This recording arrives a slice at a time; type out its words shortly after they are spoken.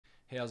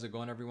Hey, how's it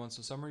going everyone?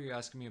 So some of you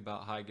asking me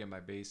about how I get my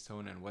bass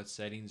tone and what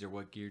settings or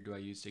what gear do I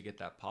use to get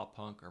that pop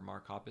punk or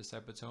Mark Hoppus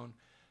type of tone.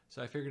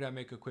 So I figured I'd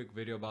make a quick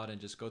video about it and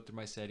just go through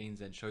my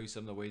settings and show you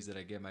some of the ways that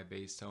I get my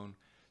bass tone.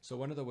 So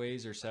one of the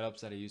ways or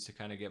setups that I use to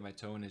kind of get my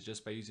tone is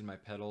just by using my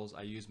pedals.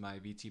 I use my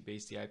VT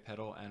Bass DI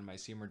pedal and my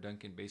Seymour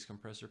Duncan bass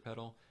compressor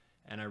pedal,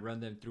 and I run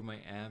them through my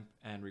amp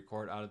and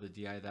record out of the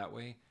DI that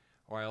way.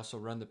 Or I also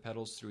run the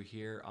pedals through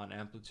here on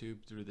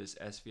Amplitube through this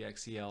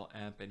SVXCL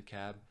amp and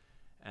cab,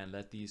 and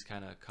let these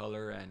kind of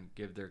color and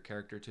give their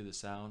character to the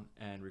sound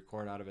and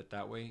record out of it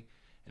that way.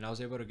 And I was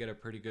able to get a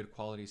pretty good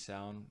quality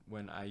sound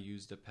when I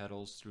used the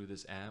pedals through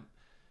this amp.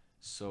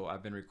 So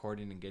I've been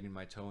recording and getting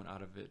my tone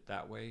out of it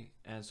that way.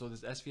 And so this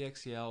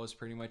SVXCL is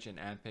pretty much an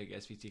Ampeg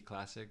SVT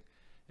Classic.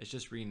 It's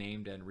just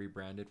renamed and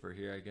rebranded for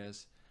here, I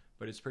guess.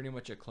 But it's pretty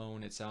much a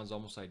clone. It sounds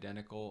almost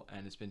identical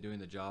and it's been doing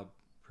the job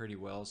pretty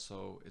well,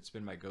 so it's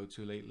been my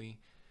go-to lately.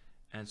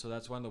 And so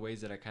that's one of the ways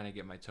that I kind of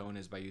get my tone,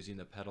 is by using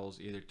the pedals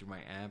either through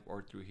my amp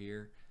or through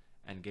here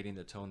and getting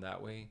the tone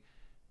that way.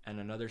 And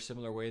another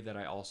similar way that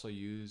I also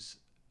use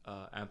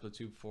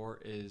Amplitube for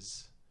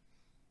is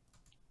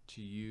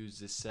to use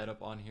this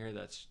setup on here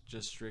that's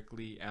just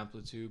strictly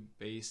Amplitube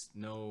based,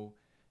 no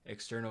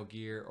external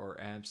gear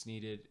or amps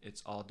needed.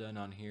 It's all done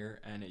on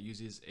here, and it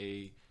uses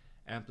a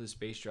Amplus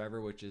bass driver,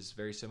 which is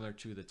very similar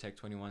to the Tech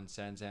 21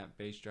 SansAmp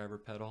bass driver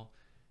pedal.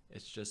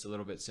 It's just a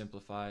little bit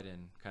simplified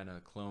and kind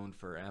of cloned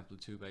for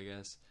Amplitube, I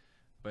guess.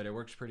 But it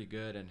works pretty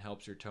good and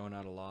helps your tone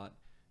out a lot.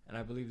 And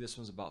I believe this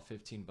one's about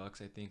 15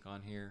 bucks, I think,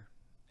 on here.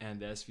 And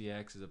the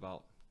SVX is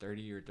about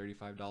 30 or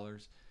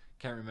 $35.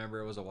 Can't remember,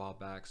 it was a while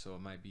back, so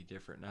it might be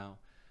different now.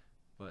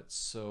 But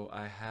so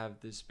I have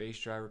this bass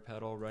driver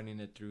pedal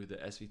running it through the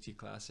SVT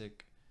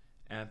Classic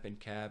amp and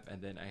cab,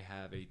 and then I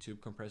have a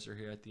tube compressor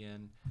here at the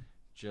end.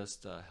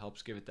 Just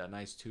helps give it that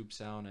nice tube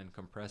sound and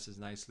compresses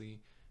nicely.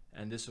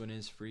 And this one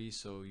is free,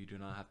 so you do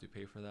not have to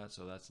pay for that,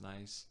 so that's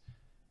nice.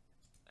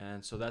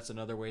 And so that's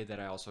another way that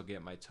I also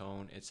get my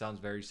tone. It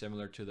sounds very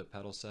similar to the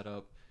pedal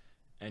setup,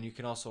 and you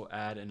can also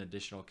add an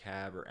additional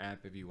cab or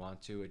amp if you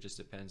want to. It just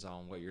depends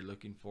on what you're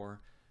looking for.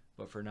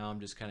 But for now,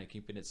 I'm just kind of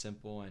keeping it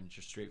simple and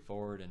just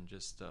straightforward, and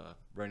just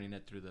running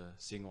it through the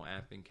single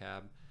amp and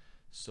cab.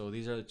 So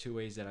these are the two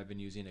ways that I've been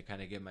using to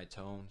kind of get my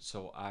tone.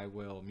 So I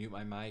will mute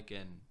my mic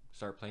and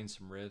start playing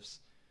some riffs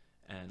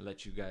and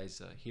let you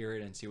guys hear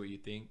it and see what you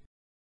think.